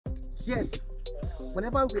Yes,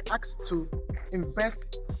 whenever we ask to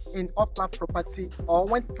invest in off-plan property or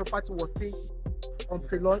when property was still on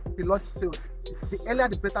pre-launch sales, the earlier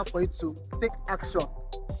the better for you to take action.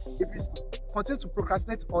 If you continue to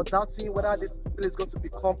procrastinate or doubting whether this place is going to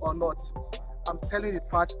become or not, I'm telling you the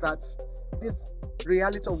fact that this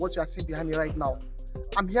reality of what you are seeing behind me right now.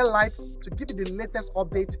 I'm here live to give you the latest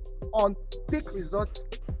update on peak resorts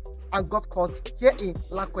and golf course here in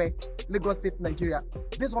Lakowe, Lagos State, Nigeria.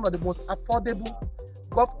 This is one of the most affordable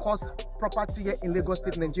golf course property here in Lagos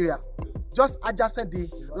State, Nigeria. Just adjacent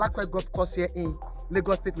the Lakowe golf course here in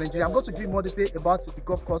Lagos State, Nigeria. I'm going to give you more detail about the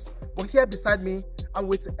golf course, but here beside me, I'm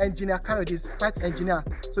with engineer Karen, the site engineer.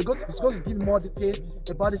 So he's going to give more detail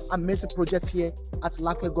about this amazing project here at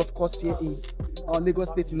Lakowe golf course here in Lagos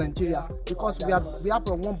State in Nigeria, because we have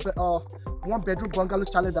a one bedroom bungalow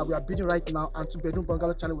challenge that we are building right now and 2 bedroom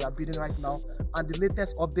bungalow challenge we are building right now, and the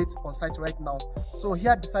latest updates on site right now. So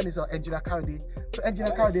here beside is engineer Karen. So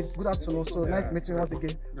engineer Karen, good afternoon. So nice meeting you once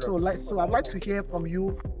again. So I'd like to hear from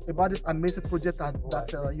you about this amazing project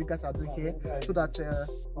that you guys are doing here, so that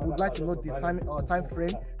we would like to know the time frame,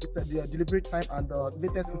 the delivery time, and the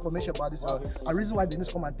latest information about this. A reason why they need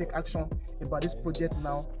to come and take action about this project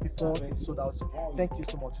now before it's sold out. Thank you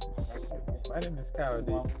so much. My name is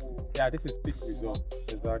Kyle. Yeah, this is peak result,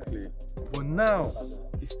 exactly. But now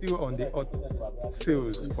it's still on the hot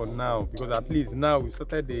sales for now, because at least now we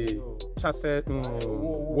started the chartered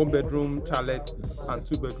 1 bedroom chalet and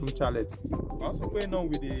 2 bedroom chalet. We're also going on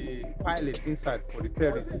with the pilot inside for the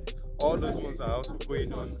terrace. All those ones are also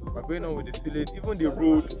going on. We're going on with the filling, even the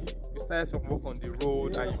road. We started some work on the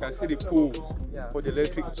road, and you can see the poles for the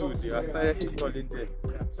electric too. They are started installing them.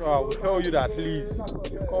 So I will tell you that at least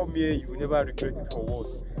if you come here, you will never regret it for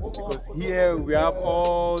once. Because here we have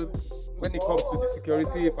all, when it comes to the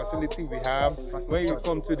security facility we have, when you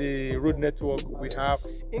come to the road network we have,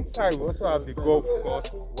 inside we also have the golf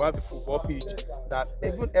course, we have the football pitch, that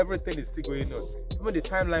even everything is still going on. Even the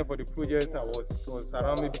timeline for the project was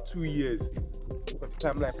around maybe 2 years for the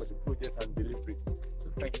timeline for the project and delivery. So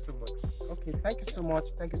thank you so much. Okay, thank you so much.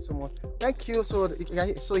 Thank you so much. Thank you. So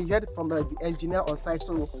you heard from the engineer on site.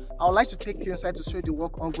 So I would like to take you inside to show you the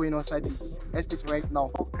work ongoing outside the estate right now.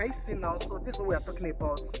 Okay, see now. So this is what we are talking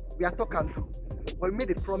about. We are talking to. When we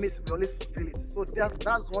made a promise, we always fulfill it. So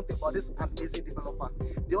that's one thing about this amazing developer.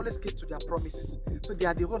 They always keep to their promises. So they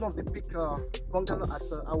are the owner of the big bungalow at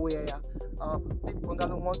our area. Big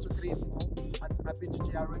bungalow 1, 2, 3, 4 at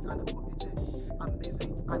Ibeju-Lekki and the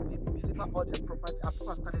amazing, and they deliver all their property and people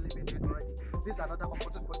have started living there already. This is another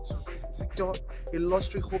opportunity for you to secure a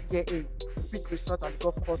luxury home here in big resort and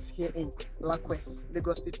golf course here in Lakowe,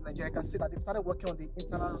 Lagos State, Nigeria. You can see that they've started working on the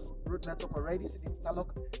internal road network already. See the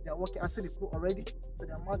interlock, they are working. I see the pool already. So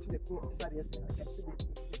they are mounting the pool inside the estate. I can see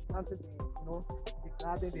the planting the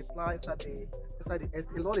garden, they plant inside the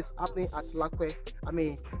estate. A lot is happening at Lakowe,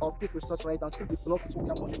 or peak resort right now. See the blocks, we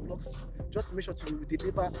have all the blocks just to make sure to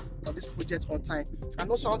deliver on this project on time. And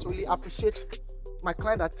also I want to really appreciate my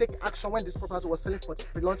client that take action when this property was selling for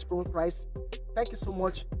the launch promo price. Thank you so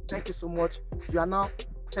much. Thank you so much. You are now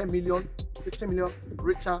 10 million, 15 million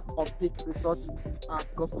richer on peak resorts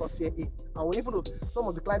at golf course here in. And even though some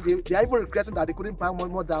of the clients they are even regretting that they couldn't buy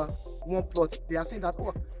more than one plot. They are saying that,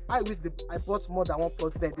 oh, I wish I bought more than one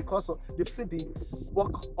plot then, because they've seen the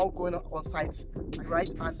work ongoing on site, right?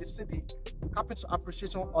 And they've seen the capital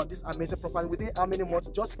appreciation on this amazing property within how many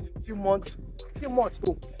months? Just few months.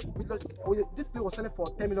 So this place was selling for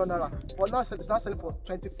 10 million naira, but now it's now selling for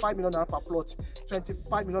 25 million naira per plot.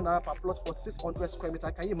 25 million naira per plot for 600 square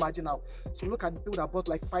meters. Can you imagine now? So look at the people that bought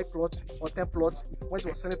like 5 plots or 10 plots when it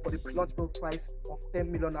was selling for the pre-launch price of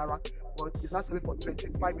 10 million naira, but it's now selling for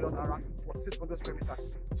 25 million naira for 600 square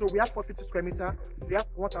meters. So we have 450 square meters, we have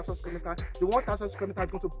 1,000 square meters. The 1,000 square meters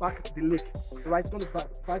is going to back the lake, right? It's going to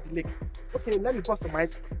back the lake. Okay, let me bust the mic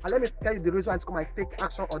and let me tell you the reason to come and take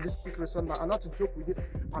action on this peak resort now, and not to joke with this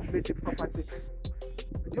amazing property.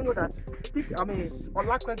 Do you know that on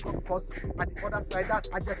Lakowe golf course at the other side, that's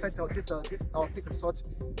adjacent to this peak resort,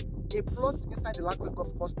 a plot inside the Lakowe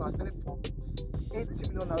golf course now is selling for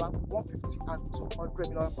 80 million naira, 150 and 200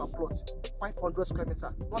 million per plot, 500 square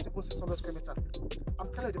meter, not even 600 square meter. I'm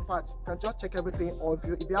telling you the fact. You can just check everything, or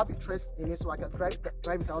if you have interest in it, so I can drive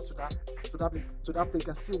it out to that place. You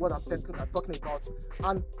can see what I'm talking about,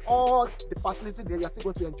 and all the facilities there. You are still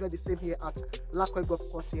going to enjoy the same here at Lakowe golf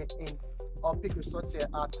course here in peak resort here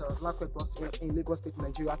at Lakowe golf in Lagos State,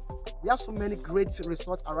 Nigeria. We have so many great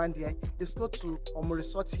resorts around here. It's close to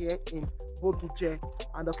resort here in Bogije,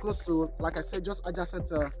 and close to, like I said, just adjacent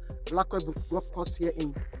Lakowe golf course here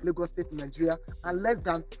in Lagos State, Nigeria, and less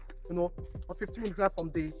than you know, or 15 minutes drive from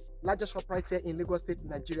the largest shop right here in Lagos State,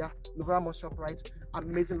 Nigeria, Novara shop right.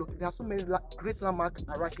 Amazing look. There are so many great landmarks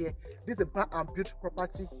around here. This is a buy and build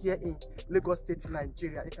property here in Lagos State,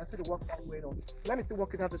 Nigeria. You can see the work going on. Let me still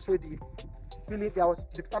walk you down to show you the really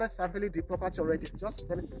they started sampling the property already. Just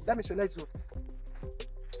let me show you.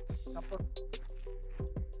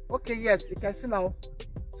 Okay, yes, you can see now.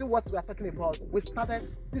 See what we are talking about. We started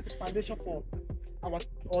this is foundation for our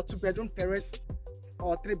 2-bedroom terrace,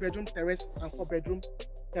 or 3-bedroom terrace, and 4-bedroom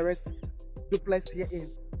terrace duplex here in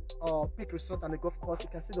Peak Resort and the golf course. You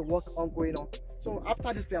can see the work ongoing on. So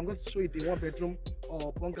after this, I'm going to show you the 1-bedroom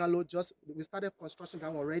bungalow. Just we started construction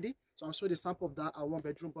down already, so I'll show you the sample of that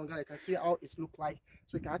 1-bedroom bungalow. You can see how it looks like.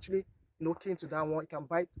 So you can actually key into that one. You can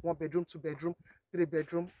buy 1-bedroom, 2-bedroom,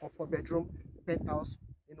 3-bedroom, or 4-bedroom penthouse,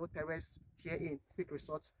 terrace here in Peak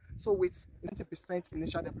Resort. So with 90%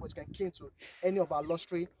 initial deposit, you can key into any of our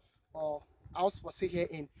luxury or house for sale here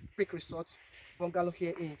in Peak Resort bungalow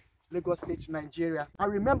here in Lagos State, Nigeria.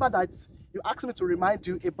 And remember that you asked me to remind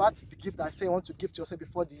you about the gift that I say I want to give to yourself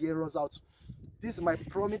before the year runs out. This is my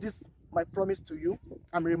promise. This is my promise to you.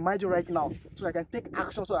 I'm reminding you right now so I can take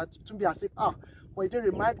action, so that it won't be as if but you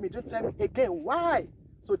didn't remind me, don't tell me again. Why?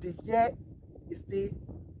 So the year is still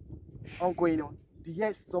ongoing on. The year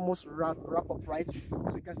is almost wrap up, right?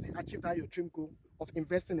 So you can still achieve that your dream goal of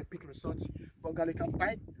investing in a Peak Resort bungalow. You can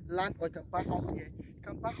buy land or you can buy house here. You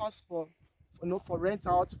can buy house for for rent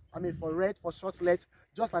out. For rent, for short let.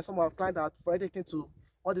 Just like some of our clients that already came to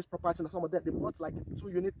all these properties, and some of them they bought like 2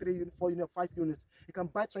 units, 3 units, 4 units, 5 units. You can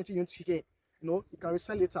buy 20 units here. You can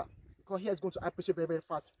resell later, because here is going to appreciate very, very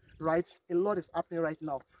fast, right? A lot is happening right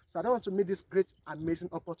now. So I don't want to miss this great, amazing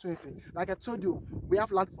opportunity. Like I told you, we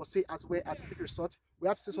have land for sale as well at Peak Resort. We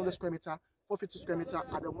have 600 square meter, 450 square meter,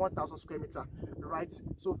 and the 1,000 square meter, right?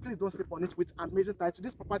 So please don't sleep on it with amazing title.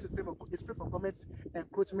 This property is free from government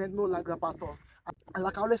encroachment, no land grab at all. And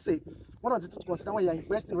like I always say, one of the things to consider when you're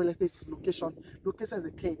investing in real estate is location. Location is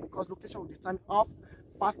the key, because location will determine how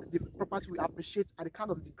fast the property will appreciate, and the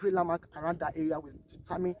kind of the great landmark around that area will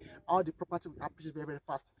determine how the property will appreciate very, very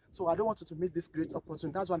fast. So I don't want you to miss this great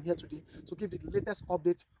opportunity. That's why I'm here today, to give the latest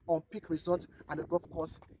update on Peak Resort and the golf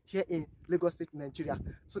course here in Lagos State, Nigeria.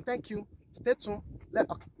 So thank you. Stay tuned.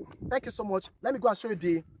 Thank you so much. Let me go and show you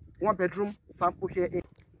the 1-bedroom sample here.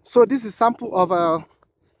 So this is sample of a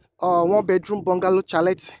 1-bedroom bungalow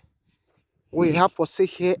chalet we have for sale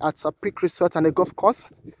here at a Peak Resort and the golf course.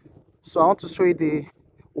 So I want to show you the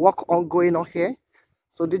work ongoing on here.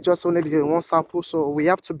 So this just only the one sample. So we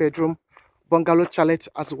have 2-bedroom bungalow chalet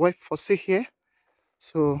as well for sale here.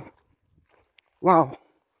 So wow,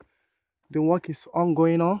 the work is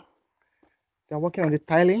ongoing on. They're working on the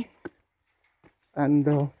tiling, and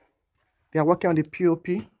they are working on the POP.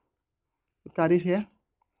 Look at it here,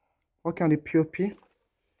 working on the POP.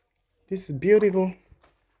 This is beautiful.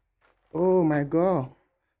 Oh my god.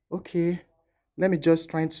 Okay, let me just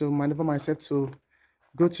try to maneuver myself to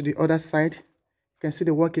go to the other side. You can see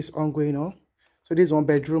the work is ongoing on. So this is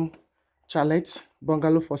 1-bedroom chalet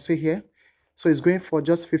bungalow for sale here. So it's going for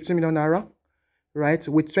just 15 million naira, right?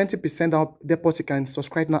 With 20% of deposit, you can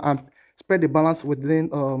subscribe now and spread the balance within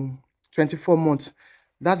 24 months.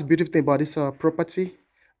 That's the beautiful thing about this property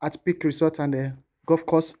at Peak Resort and the golf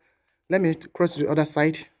course. Let me cross to the other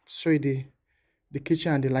side to show you the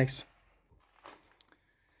kitchen and the lights.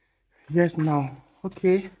 Yes, now.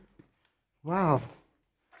 Okay. Wow.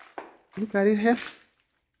 Look at it here.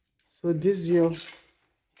 So this is your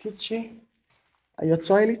kitchen and your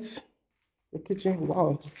toilet. Your kitchen.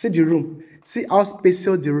 Wow. See the room. See how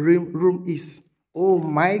spacious the room is. Oh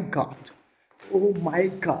my god. Oh my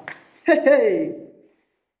god. Hey.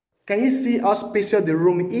 Can you see how spacious the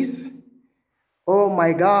room is? Oh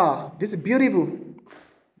my god. This is beautiful.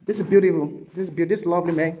 This is beautiful. This is beautiful. This is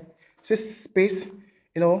lovely, man. See space.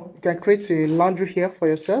 You can create a laundry here for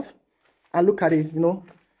yourself. And look at it,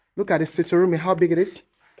 look at the sitting room, how big it is. You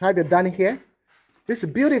can have your dining here. This is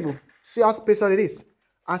beautiful. See how spacious it is.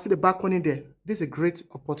 And see the balcony there. This is a great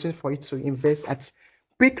opportunity for you to invest at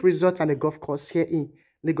Peak Resort and the golf course here in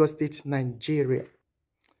Lagos State, Nigeria.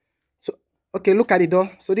 So, okay, look at the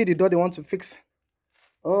door. So this is the door they want to fix.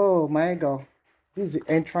 Oh my god. This is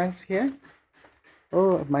the entrance here.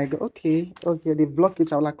 Oh my god. Okay, they block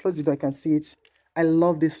it. I will close the door. I can see it. I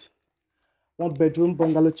love this 1-bedroom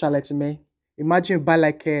bungalow chalet, man. Imagine you buy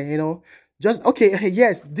like just okay.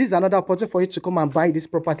 Yes, this is another opportunity for you to come and buy this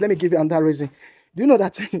property. Let me give you another reason. Do you know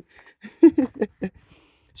that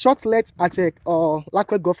short let at a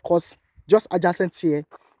Lakowe golf course just adjacent here?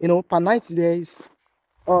 Per night there is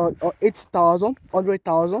 8,000,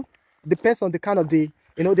 100,000. Depends on the kind of the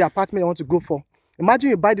apartment you want to go for. Imagine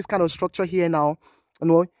you buy this kind of structure here now.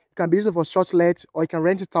 You can be using for short let, or you can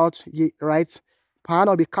rent it out, right? Per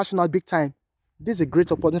annum, be cashing out big time. This is a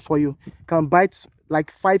great opportunity for you. You can buy it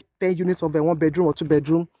like 5-10 units of a 1-bedroom or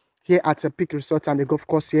 2-bedroom here at a Peak Resort and the golf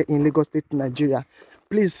course here in Lagos State, Nigeria.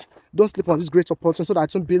 Please don't sleep on this great opportunity, so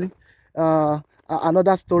that it won't be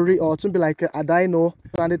another story, or it won't be like Adino.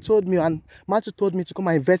 And they told me, and Matthew told me to come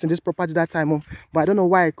and invest in this property that time, but I don't know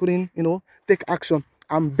why I couldn't, take action.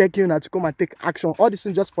 I'm begging you now to come and take action. All this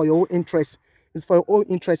is just for your own interest. It's for your own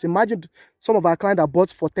interest. Imagine some of our clients that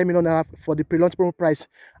bought for 10 million naira for the pre-launch promo price.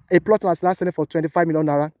 A plot was last selling for 25 million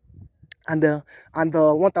naira, and the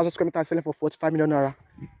 1,000 square meters selling for 45 million naira.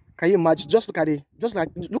 Can you imagine? Just look at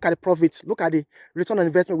the profits. Look at the return on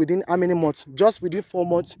investment within how many months? Just within 4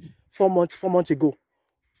 months ago.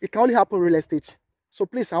 It can only happen in real estate. So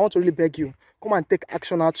please, I want to really beg you, come and take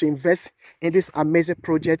action now to invest in this amazing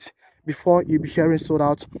project before you be hearing sold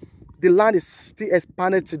out. The land is still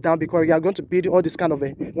expanded down because we are going to build all this kind of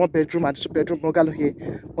a 1-bedroom and 2-bedroom bungalow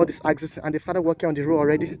here, all this axis, and they've started working on the road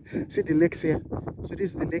already. See the lakes here. So this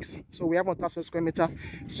is the lakes. So we have 1,000 square meter.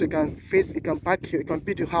 So you can park here, you can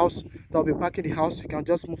build your house. They'll be parking the house. You can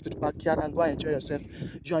just move to the backyard and go and enjoy yourself,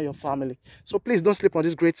 you and your family. So please don't sleep on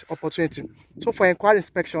this great opportunity. So for inquiry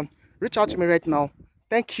inspection, reach out to me right now.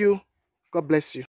 Thank you. God bless you.